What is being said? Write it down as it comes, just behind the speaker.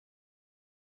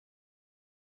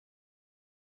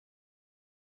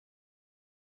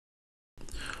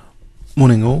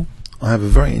Morning all, I have a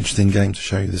very interesting game to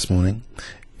show you this morning.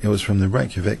 It was from the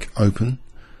Reykjavik Open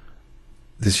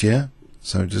this year,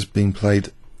 so just being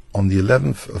played on the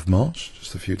 11th of March,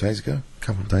 just a few days ago, a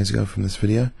couple of days ago from this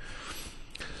video.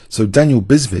 So Daniel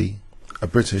Bisby, a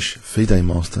British FIDE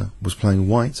master, was playing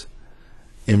white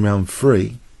in round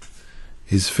 3.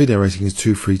 His FIDE rating is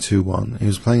 2321. He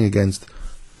was playing against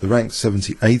the ranked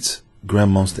 78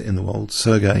 grandmaster in the world,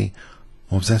 Sicilian,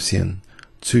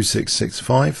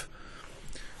 2665.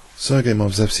 Sergei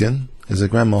Sicilian is a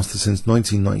grandmaster since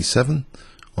 1997,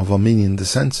 of Armenian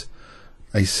descent,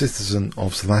 a citizen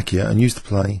of Slovakia, and used to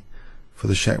play for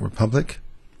the Czech Republic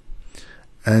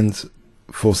and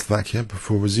for Slovakia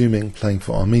before resuming playing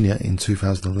for Armenia in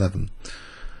 2011.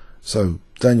 So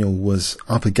Daniel was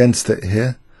up against it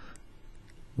here.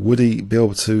 Would he be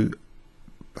able to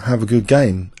have a good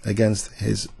game against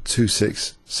his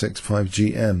 2665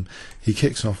 GM? He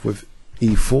kicks off with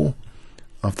e4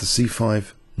 after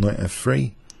c5, knight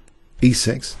f3,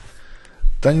 e6.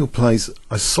 Daniel plays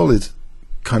a solid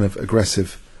kind of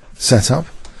aggressive setup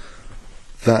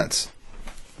that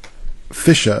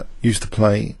Fischer used to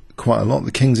play quite a lot,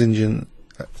 the King's Indian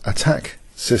attack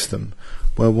system,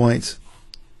 where white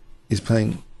is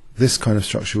playing this kind of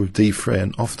structure with d3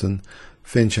 and often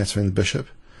fianchetting the bishop,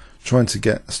 trying to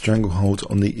get a stranglehold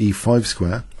on the e5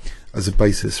 square as a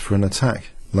basis for an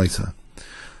attack later.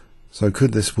 So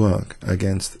could this work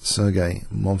against Sergei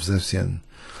Sicilian?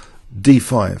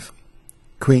 d5,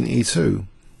 queen e2.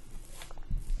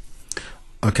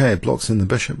 Okay, it blocks in the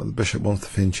bishop, but the bishop wants the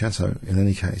fianchetto in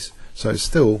any case. So it's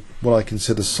still what I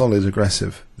consider solid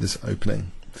aggressive, this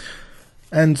opening.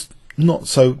 And not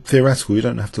so theoretical, you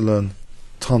don't have to learn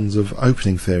tons of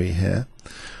opening theory here.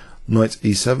 Knight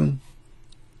e7,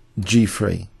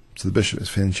 g3. So the bishop is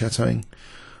fianchettoing.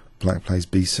 Black plays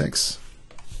b6.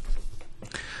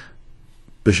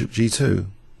 Bishop g2,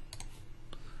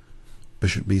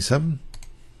 bishop b7,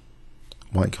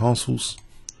 white castles,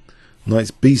 knight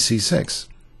bc6,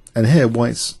 and here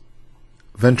white's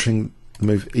venturing the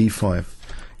move e5.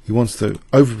 He wants to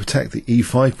overprotect the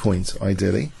e5 point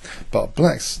ideally, but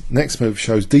black's next move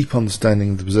shows deep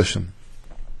understanding of the position.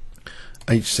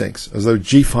 h6, as though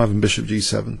g5 and bishop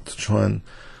g7 to try and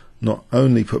not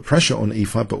only put pressure on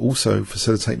e5 but also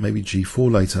facilitate maybe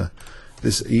g4 later.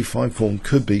 This e5 pawn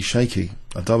could be shaky,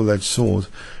 a double-edged sword,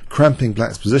 cramping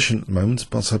black's position at the moment,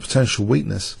 but a potential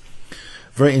weakness.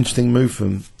 Very interesting move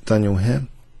from Daniel here.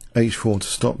 h4 to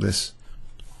stop this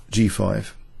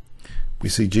g5. We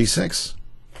see g6,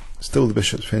 still the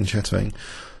bishop's fianchettoing.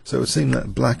 So it would seem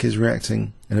that black is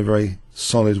reacting in a very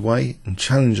solid way and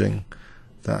challenging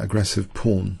that aggressive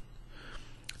pawn.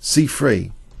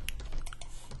 c3,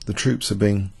 the troops are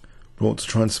being brought to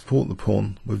try and support the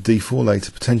pawn with d4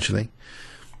 later potentially.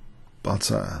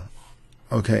 But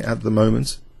okay, at the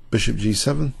moment, bishop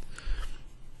g7,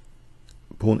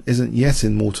 pawn isn't yet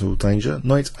in mortal danger.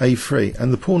 Knight a3,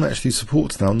 and the pawn actually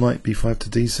supports now knight b5 to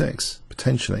d6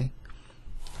 potentially.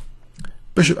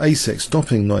 Bishop a6,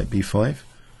 stopping knight b5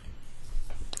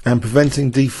 and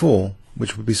preventing d4,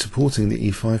 which would be supporting the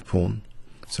e5 pawn.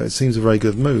 So it seems a very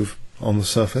good move on the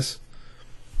surface.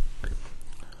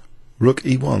 Rook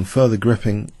e1, further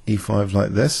gripping e5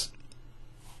 like this.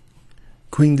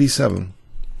 Queen d7,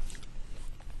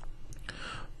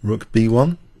 rook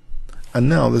b1, and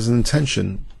now there's an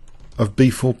intention of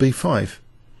b4 b5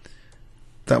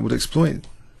 that would exploit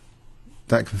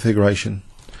that configuration.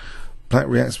 Black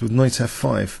reacts with knight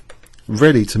f5,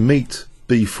 ready to meet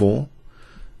b4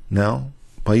 now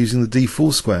by using the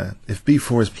d4 square. If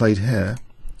b4 is played here,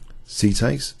 c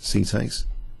takes,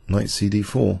 knight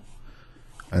cd4,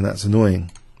 and that's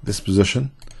annoying. This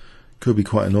position could be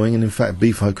quite annoying, and in fact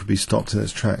b5 could be stopped in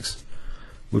its tracks,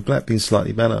 with black being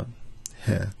slightly better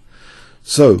here.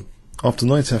 So after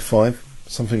knight f5,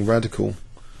 something radical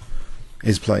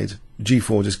is played.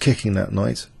 g4 just kicking that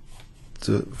knight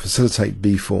to facilitate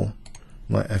b4.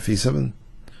 Knight fe7,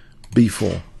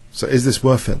 b4. So is this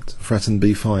worth it to threaten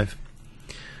b5?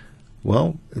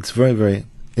 Well, it's a very, very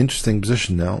interesting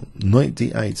position now. Knight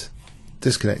d8,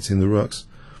 disconnecting the rooks,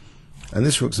 and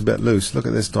this rook's a bit loose. Look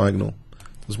at this diagonal.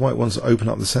 Does white wants to open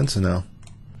up the center now?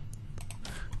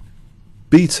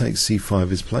 B takes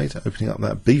c5 is played, opening up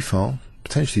that b file,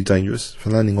 potentially dangerous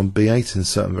for landing on b8 in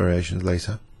certain variations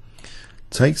later.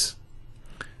 Takes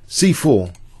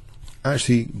c4,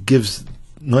 actually gives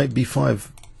knight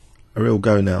b5 a real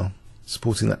go now,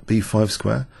 supporting that b5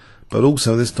 square, but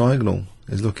also this diagonal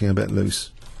is looking a bit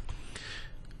loose.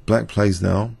 Black plays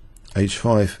now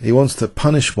h5. He wants to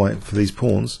punish white for these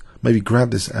pawns, maybe grab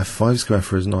this f5 square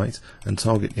for his knight and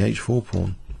target the h4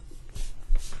 pawn.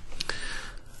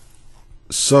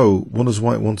 So what does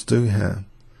white want to do here?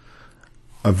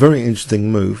 a very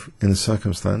interesting move in the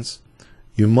circumstance.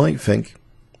 You might think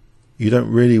you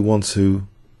don't really want to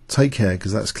take care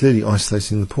because that's clearly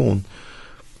isolating the pawn.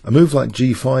 A move like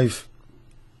g5,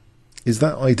 is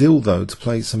that ideal though to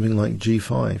play something like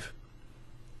g5?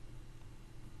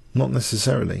 Not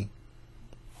necessarily.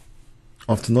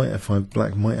 After knight f5,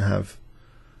 black might have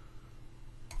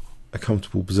a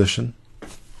comfortable position,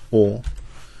 or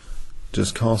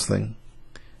just castling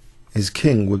his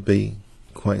king would be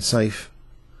quite safe,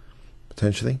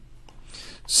 potentially.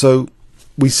 So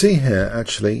we see here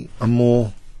actually a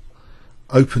more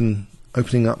opening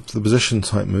up to the position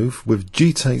type move with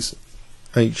g takes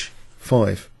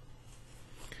h5.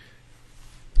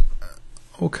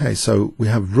 Okay, so we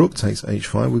have rook takes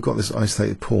h5. We've got this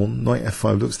isolated pawn. Knight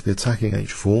f5 looks to be attacking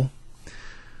h4.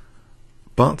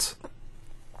 But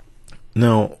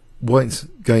now white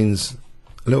gains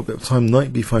a little bit of time.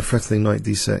 Knight b5 threatening knight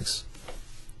d6.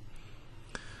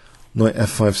 Knight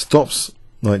f5 stops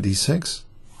knight d6.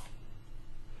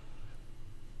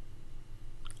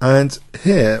 And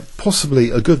here, possibly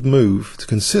a good move to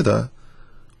consider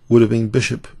would have been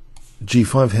bishop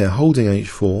g5 here, holding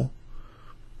h4.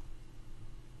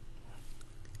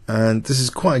 And this is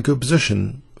quite a good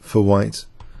position for white.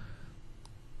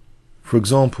 For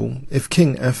example, if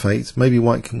king f8, maybe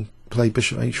white can play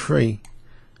bishop h3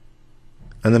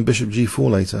 and then bishop g4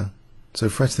 later. So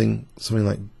threatening something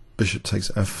like bishop takes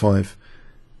f5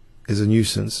 is a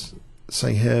nuisance.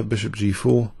 Say here, bishop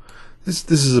g4. This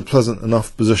is a pleasant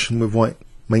enough position with white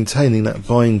maintaining that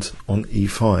bind on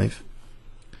e5.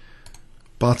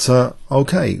 But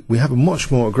okay, we have a much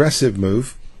more aggressive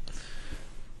move,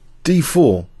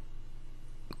 d4.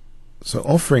 So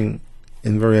offering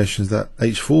in variations that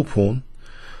h4 pawn.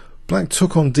 Black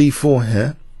took on d4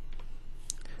 here,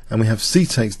 and we have c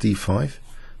takes d5,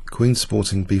 queen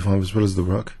supporting b5 as well as the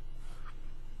rook.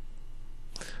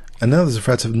 And now there's a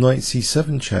threat of knight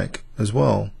c7 check as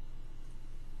well.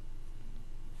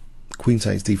 Queen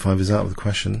takes d5 is out of the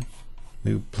question.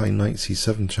 We play knight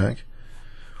c7 check.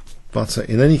 But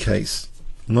in any case,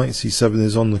 knight c7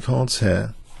 is on the cards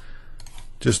here,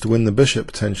 just to win the bishop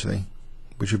potentially,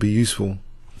 which would be useful.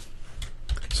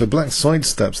 So black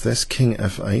sidesteps this, king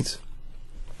f8,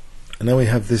 and now we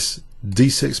have this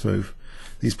d6 move.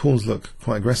 These pawns look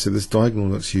quite aggressive. This diagonal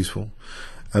looks useful,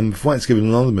 and if white's given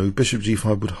another move, bishop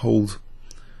g5 would hold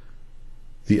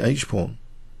the h pawn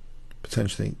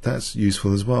potentially. That's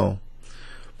useful as well.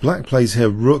 Black plays here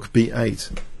rook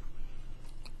b8.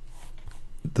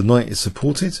 The knight is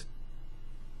supported,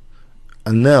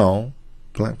 and now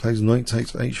black plays knight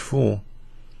takes h4.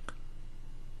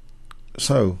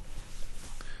 So,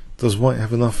 does white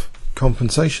have enough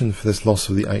compensation for this loss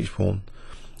of the h pawn?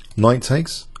 Knight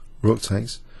takes, rook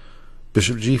takes,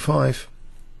 bishop g5,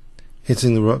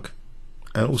 hitting the rook,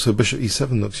 and also bishop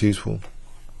e7 looks useful.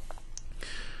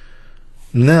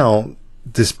 Now,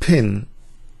 this pin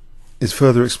is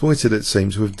further exploited, it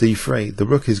seems, with d3. The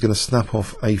rook is going to snap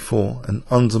off a4 and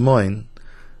undermine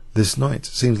this knight.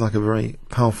 Seems like a very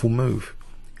powerful move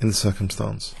in the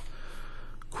circumstance.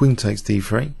 Queen takes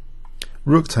d3.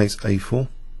 Rook takes a4,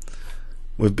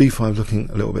 with b5 looking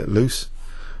a little bit loose,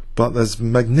 but there's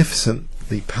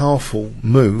magnificently powerful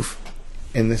move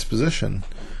in this position.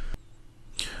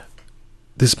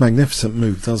 This magnificent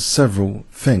move does several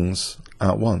things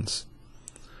at once.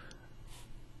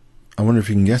 I wonder if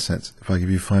you can guess it if I give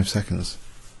you 5 seconds,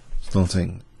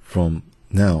 starting from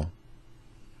now.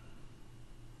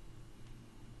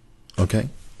 Okay,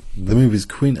 the move is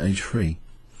queen h3.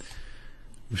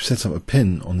 We've set up a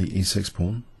pin on the e6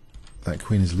 pawn. That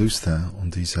queen is loose there on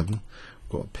d7. We've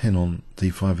got a pin on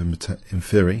d5 in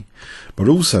theory. But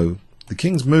also, the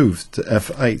king's moved to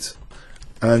f8.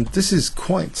 And this is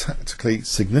quite tactically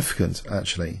significant,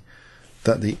 actually,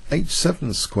 that the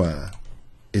h7 square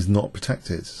is not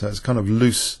protected. So it's kind of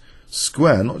loose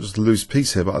square, not just a loose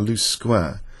piece here, but a loose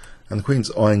square. And the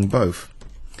queen's eyeing both.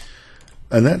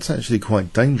 And that's actually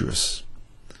quite dangerous.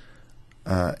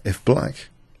 If black,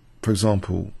 for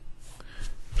example,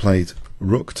 played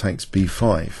rook takes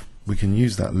b5, we can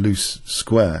use that loose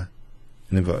square,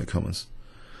 in inverted commas,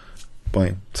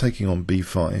 by taking on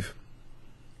b5.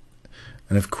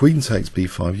 And if queen takes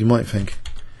b5, you might think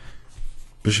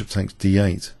bishop takes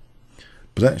d8,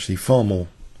 but actually far more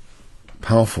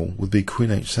powerful would be queen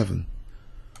h7.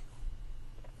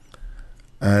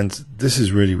 And this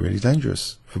is really, really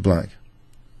dangerous for black.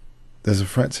 There's a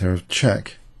threat here of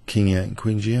check, king e8 and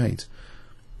queen g8.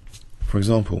 For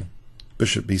example,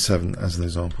 bishop b7 as an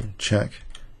example, check,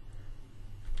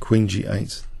 queen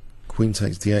g8, queen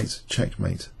takes d8,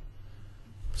 checkmate.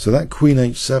 So that queen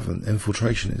h7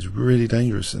 infiltration is really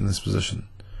dangerous in this position.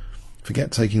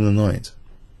 Forget taking the knight.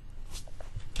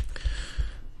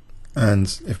 And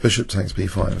if bishop takes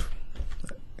b5,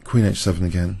 queen h7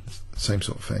 again, same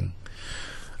sort of thing.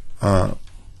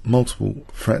 Multiple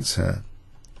threats here.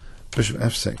 Bishop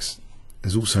f6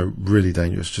 is also really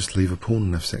dangerous, just leave a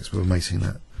pawn on f6, we're mating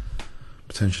that,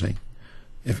 potentially.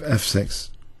 If f6,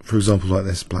 for example like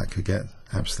this, black could get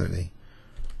absolutely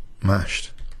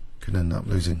mashed, could end up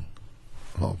losing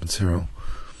a lot of material.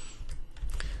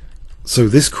 So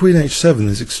this queen h7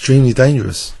 is extremely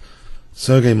dangerous.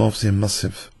 Sergei Movsian must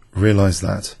have realised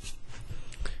that.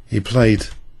 He played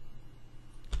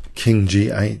king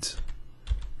g8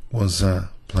 was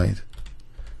played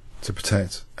to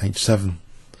protect h7,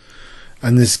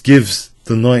 and this gives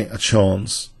the knight a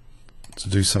chance to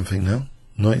do something now.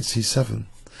 Knight c7.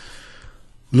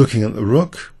 Looking at the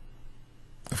rook,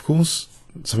 of course,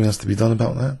 something has to be done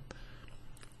about that.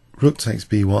 Rook takes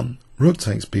b1, rook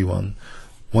takes b1.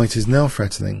 White is now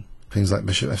threatening things like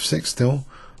bishop f6 still,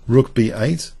 rook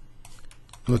b8,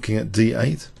 looking at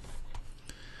d8.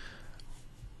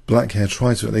 Black here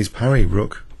tries to at least parry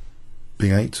rook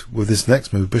b8 with this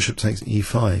next move, bishop takes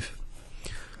e5,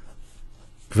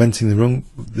 preventing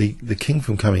the king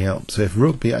from coming out. So if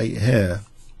rook b8 here,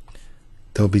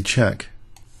 there'll be check,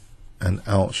 and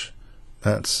ouch,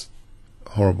 that's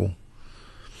horrible.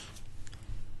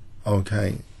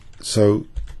 Okay, so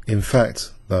in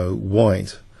fact though,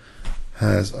 white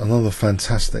has another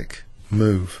fantastic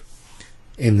move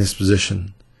in this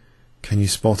position. Can you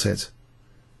spot it?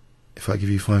 If I give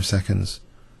you 5 seconds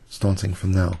starting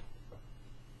from now.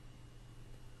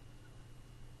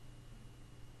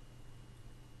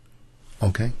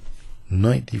 Okay,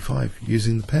 knight d5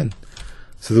 using the pin.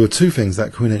 So there were two things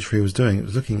that queen h3 was doing. It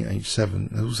was looking at h7,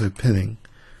 it was also pinning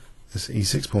this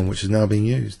e6 pawn, which is now being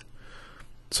used.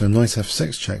 So knight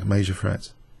f6 check, major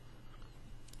threat,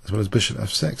 as well as bishop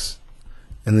f6.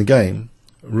 In the game,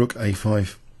 rook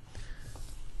a5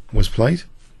 was played,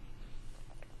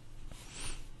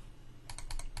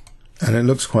 and it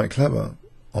looks quite clever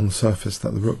on the surface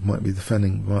that the rook might be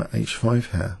defending via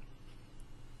h5 here.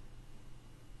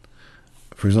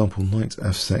 For example, knight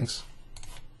f6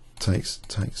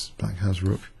 takes, black has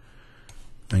rook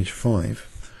h5,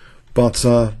 but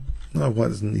no, white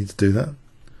doesn't need to do that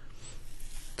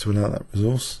to allow that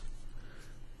resource.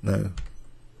 No,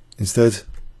 instead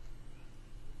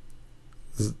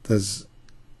there's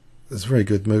very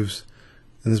good moves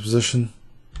in this position.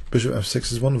 Bishop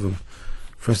f6 is one of them.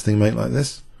 Threatening mate like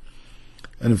this,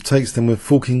 and if takes, then we're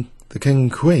forking the king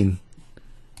and queen.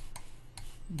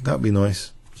 That'd be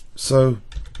nice. So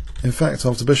in fact,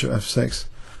 after bishop f6,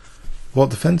 what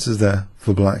defense is there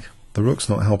for black? The rook's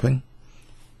not helping,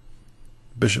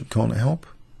 bishop can't help,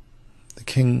 the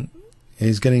king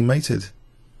is getting mated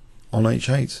on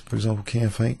h8, for example, king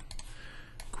f8,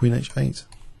 queen h8,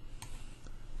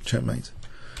 checkmate.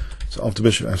 So after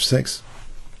bishop f6,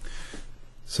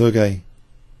 Sergei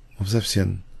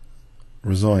Movsian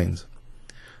resigned.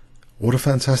 What a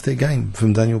fantastic game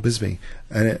from Daniel Bisby,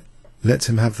 and it lets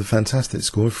him have the fantastic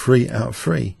score of 3 out of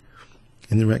 3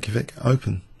 in the Reykjavik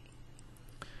Open.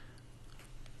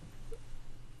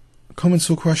 Comments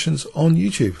or questions on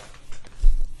YouTube?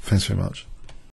 Thanks very much.